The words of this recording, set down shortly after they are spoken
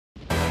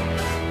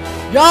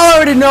Y'all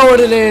already know what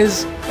it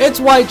is.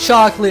 It's White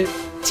Chocolate,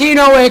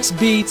 Tino X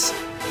Beats,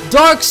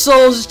 Dark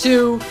Souls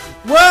 2.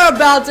 We're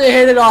about to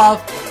hit it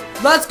off.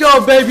 Let's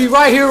go, baby,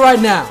 right here,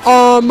 right now.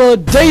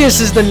 Armadeus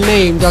is the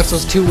name, Dark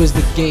Souls 2 is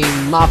the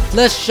game. My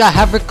flesh I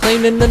have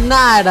reclaimed, in the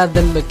night I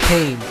then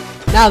became.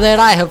 Now that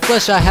I have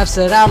flesh, I have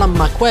set out on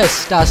my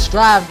quest. I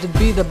strive to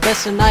be the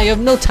best and I have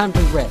no time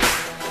to rest.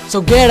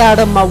 So get out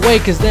of my way,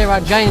 cause there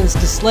are giants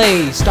to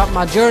slay. Start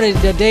my journey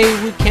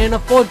today, we can't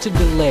afford to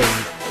delay.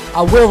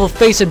 I will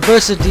face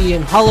adversity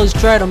and hollows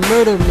try to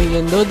murder me,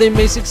 and though they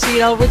may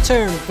succeed, I'll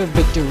return for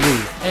victory.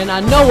 And I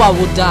know I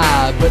will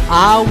die, but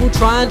I will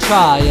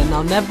try, and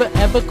I'll never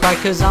ever cry,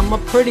 cause I'm a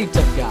pretty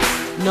tough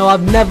guy. No,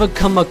 I've never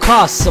come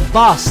across a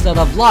boss that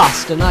I've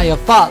lost, and I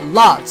have fought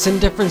lots in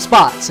different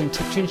spots and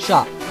touching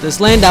shot. This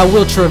land I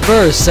will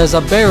traverse as a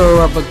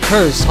bearer of a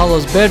curse.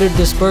 Hollows better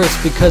disperse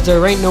because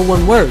there ain't no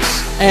one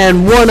worse.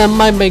 And one of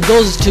my main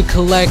goals is to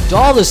collect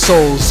all the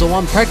souls, so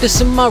I'm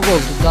practicing my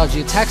roles to dodge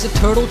the attacks of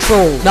turtle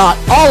troll. Not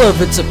all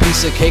of it's a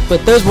piece of cake,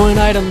 but there's one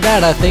item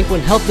that I think when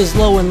health is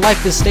low and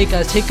life is stake,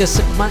 I take a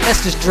sip of my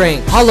Estus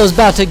drink. Hollow's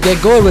about to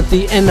get gored with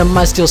the end of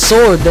my steel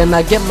sword, then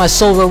I get my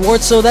soul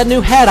reward, so that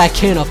new hat I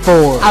can't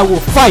afford. I will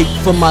fight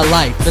for my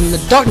life. In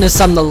the darkness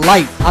I'm the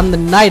light, I'm the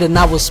night and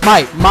I will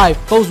smite my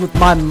foes with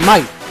my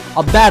might.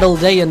 I'll battle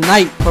day and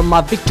night for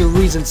my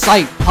victories in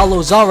sight.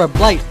 Hollows are a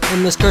blight,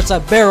 and this curse I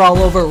bear all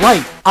over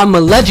right. I'm a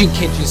legend,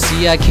 can't you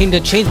see? I came to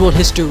change world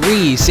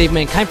history, save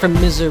mankind from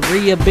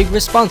misery, a big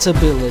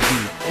responsibility.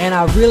 And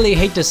I really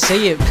hate to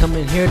say it,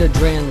 coming here to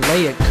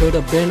lay it could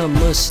have been a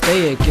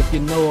mistake, if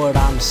you know what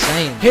I'm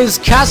saying. His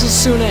castle's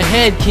soon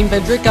ahead, King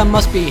Vendrick I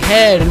must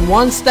behead, and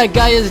once that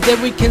guy is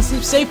dead we can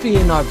sleep safely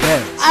in our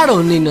beds. I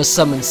don't need no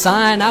summon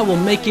sign, I will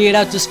make it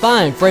out just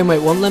fine.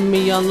 Framerate won't let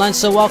me online,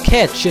 so I'll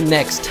catch you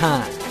next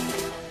time.